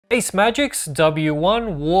ACEMAGIC's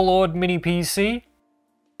W1 Warlord mini PC.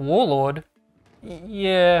 Warlord?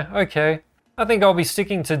 Yeah, okay. I think I'll be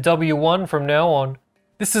sticking to W1 from now on.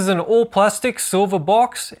 This is an all-plastic silver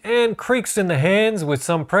box and creaks in the hands with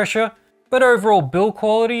some pressure, but overall build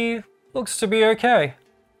quality looks to be okay.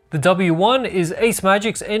 The W1 is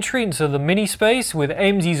ACEMAGIC's entry into the mini space with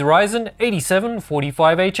AMD's Ryzen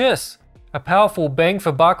 8745HS, a powerful bang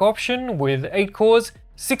for buck option with 8 cores,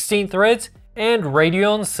 16 threads, and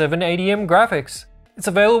Radeon 780M graphics. It's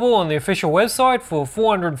available on the official website for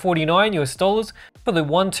 $449 US for the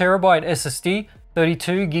 1TB SSD,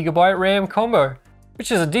 32GB RAM combo,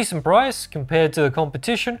 which is a decent price compared to the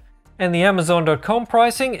competition, and the Amazon.com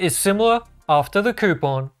pricing is similar after the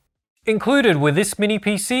coupon. Included with this mini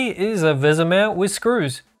PC is a VESA mount with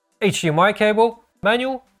screws, HDMI cable,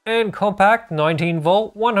 manual, and compact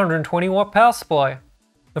 19V 120W power supply.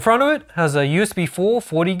 The front of it has a USB 4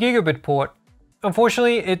 40GB port.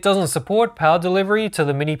 Unfortunately, it doesn't support power delivery to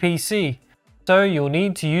the mini PC, so you'll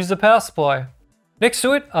need to use the power supply. Next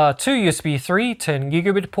to it are two USB 3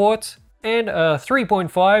 10GB ports and a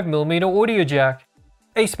 3.5mm audio jack.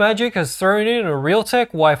 ACEMAGIC has thrown in a Realtek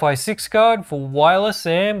Wi-Fi 6 card for wireless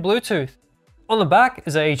and Bluetooth. On the back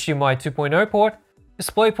is a HDMI 2.0 port,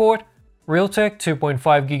 DisplayPort, Realtek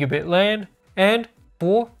 2.5GB LAN, and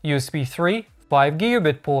 4 USB 3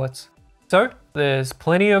 5GB ports. So there's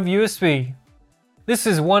plenty of USB. This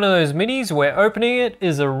is one of those minis where opening it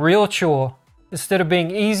is a real chore. Instead of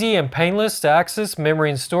being easy and painless to access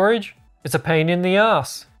memory and storage, it's a pain in the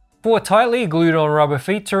ass. 4 tightly glued on rubber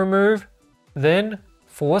feet to remove, then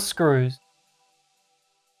 4 screws.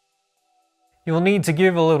 You'll need to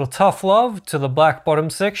give a little tough love to the black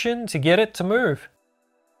bottom section to get it to move.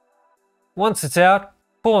 Once it's out,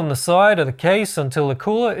 pull on the side of the case until the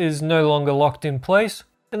cooler is no longer locked in place,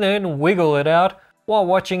 and then wiggle it out while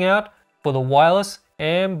watching out for the wireless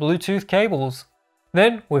and Bluetooth cables.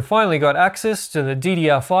 Then we've finally got access to the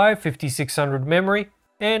DDR5 5600 memory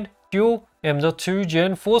and dual M.2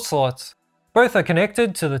 Gen 4 slots. Both are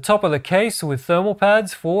connected to the top of the case with thermal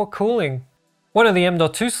pads for cooling. One of the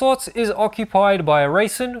M.2 slots is occupied by a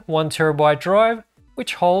Ryzen 1TB drive,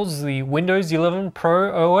 which holds the Windows 11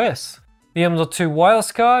 Pro OS. The M.2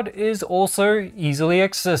 wireless card is also easily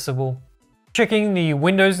accessible. Checking the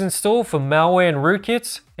Windows install for malware and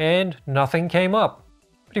rootkits, and nothing came up.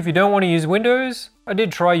 But if you don't want to use Windows, I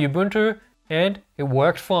did try Ubuntu, and it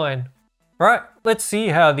worked fine. Alright, let's see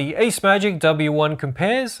how the ACEMAGIC W1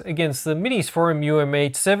 compares against the Minis Forum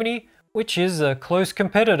UM870, which is a close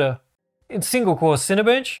competitor. In single-core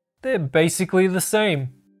Cinebench, they're basically the same.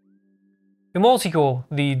 In multi-core,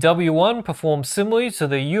 the W1 performs similarly to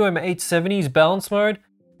the UM870's balance mode,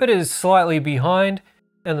 but is slightly behind,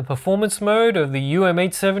 and the performance mode of the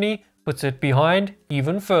UM870 puts it behind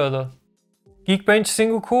even further. Geekbench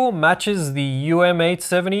single-core matches the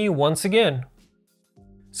UM870 once again.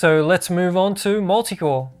 So let's move on to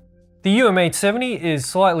multi-core. The UM870 is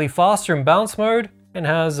slightly faster in balance mode and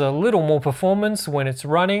has a little more performance when it's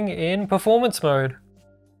running in performance mode.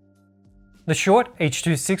 The short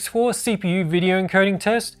H.264 CPU video encoding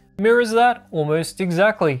test mirrors that almost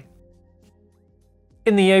exactly.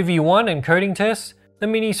 In the AV1 encoding test, the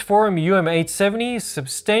Minis Forum UM870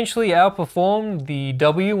 substantially outperformed the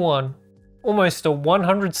W1, almost a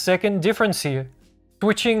 100-second difference here.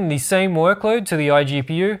 Switching the same workload to the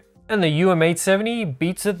eGPU, and the UM870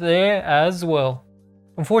 beats it there as well.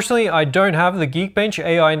 Unfortunately, I don't have the Geekbench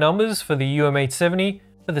AI numbers for the UM870,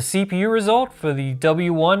 but the CPU result for the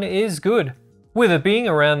W1 is good, with it being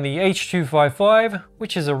around the H.255,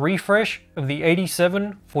 which is a refresh of the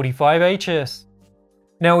 8745HS.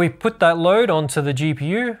 Now we put that load onto the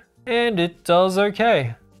GPU, and it does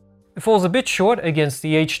okay. It falls a bit short against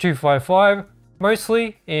the H.255,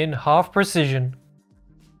 mostly in half precision.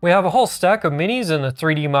 We have a whole stack of minis in the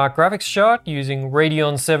 3D Mark graphics chart using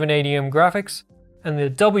Radeon 780M graphics, and the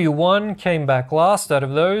W1 came back last out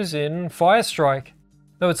of those in Firestrike,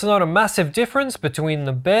 though it's not a massive difference between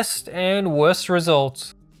the best and worst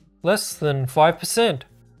results, less than 5%.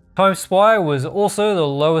 Time Spy was also the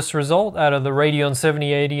lowest result out of the Radeon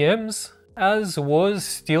 7080Ms, as was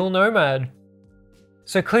Steel Nomad.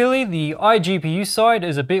 So clearly the iGPU side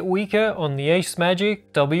is a bit weaker on the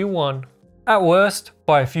ACEMAGIC W1, at worst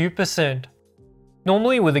by a few percent.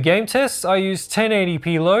 Normally with the game tests I use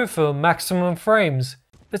 1080p low for maximum frames,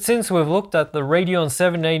 but since we've looked at the Radeon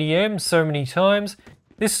 780M so many times,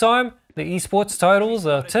 this time the esports titles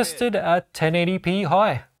are tested at 1080p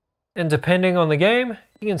high. And depending on the game,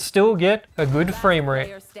 you can still get a good frame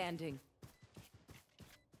rate. I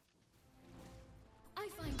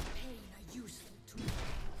find pain a useful tool.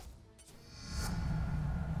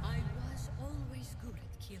 I was always good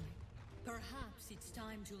at killing. Perhaps it's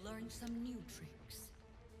time to learn some new tricks.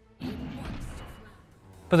 It wants to fly.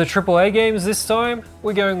 For the AAA games this time,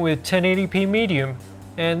 we're going with 1080p medium,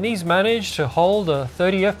 and these manage to hold a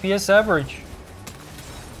 30 FPS average.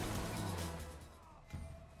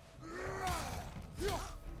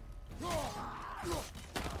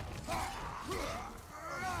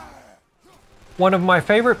 One of my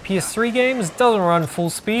favorite PS3 games doesn't run full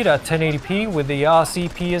speed at 1080p with the RC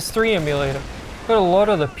PS3 emulator, but a lot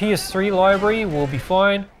of the PS3 library will be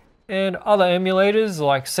fine, and other emulators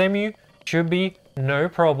like ACEMU should be no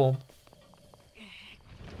problem.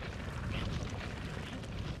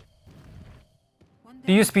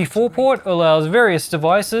 The USB 4 port allows various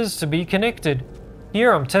devices to be connected.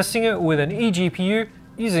 Here I'm testing it with an eGPU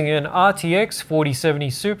using an RTX 4070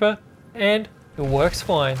 Super, and it works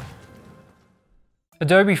fine.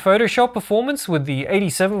 Adobe Photoshop performance with the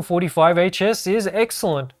 8745HS is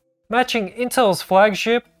excellent, matching Intel's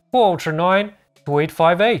flagship Core Ultra 9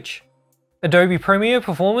 285H. Adobe Premiere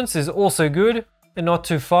performance is also good, and not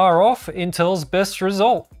too far off Intel's best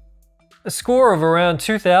result. A score of around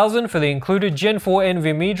 2000 for the included Gen 4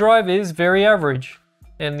 NVMe drive is very average,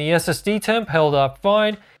 and the SSD temp held up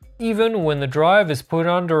fine even when the drive is put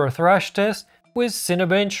under a thrash test with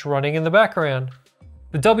Cinebench running in the background.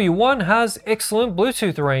 The W1 has excellent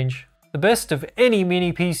Bluetooth range, the best of any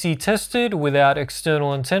mini PC tested without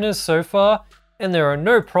external antennas so far, and there are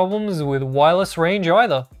no problems with wireless range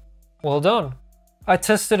either. Well done. I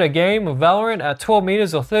tested a game of Valorant at 12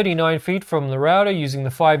 meters or 39 feet from the router using the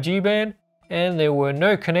 5G band, and there were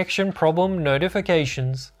no connection problem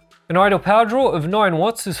notifications. An idle power draw of 9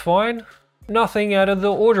 watts is fine, nothing out of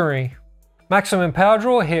the ordinary. Maximum power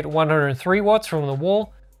draw hit 103 watts from the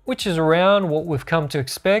wall, which is around what we've come to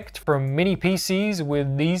expect from mini PCs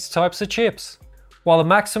with these types of chips. While the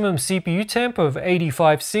maximum CPU temp of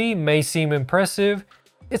 85C may seem impressive,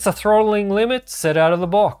 it's a throttling limit set out of the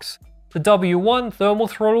box. The W1 thermal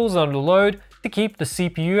throttles under load to keep the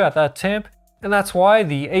CPU at that temp, and that's why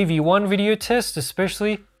the AV1 video test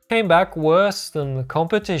especially came back worse than the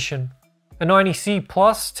competition. A 90C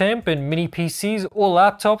plus temp in mini PCs or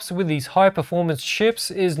laptops with these high performance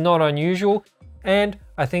chips is not unusual, and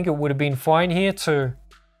I think it would have been fine here too,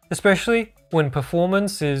 especially when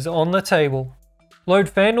performance is on the table. Load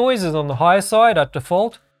fan noise is on the higher side at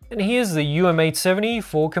default, and here's the UM870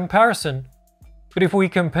 for comparison. But if we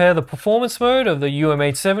compare the performance mode of the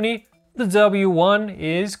UM870, the W1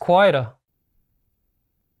 is quieter.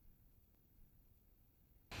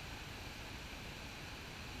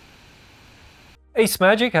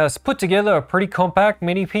 ACEMAGIC has put together a pretty compact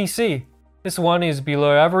mini PC. This one is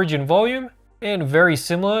below average in volume and very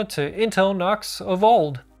similar to Intel NUCs of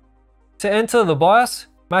old. To enter the BIOS,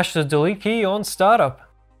 mash the delete key on startup.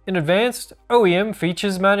 In advanced OEM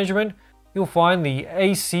features management, you'll find the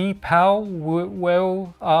ACEMAFIC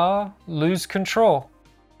lose control,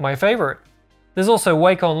 my favorite. There's also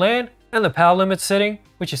wake on LAN and the power limit setting,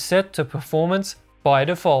 which is set to performance by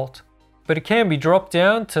default. But it can be dropped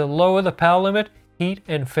down to lower the power limit, heat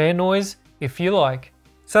and fan noise if you like.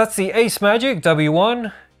 So that's the ACEMAGIC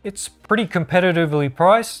W1. It's pretty competitively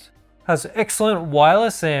priced, has excellent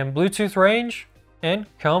wireless and Bluetooth range, and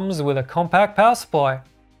comes with a compact power supply.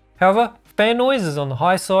 However, fan noise is on the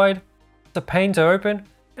high side, it's a pain to open,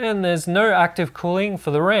 and there's no active cooling for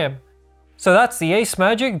the RAM. So that's the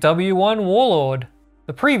ACEMAGIC W1 Warlord.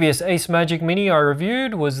 The previous ACEMAGIC Mini I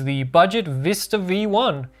reviewed was the budget Vista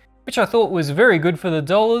V1, which I thought was very good for the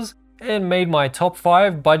dollars and made my top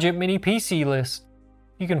 5 budget mini PC list.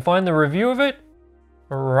 You can find the review of it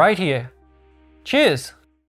right here. Cheers!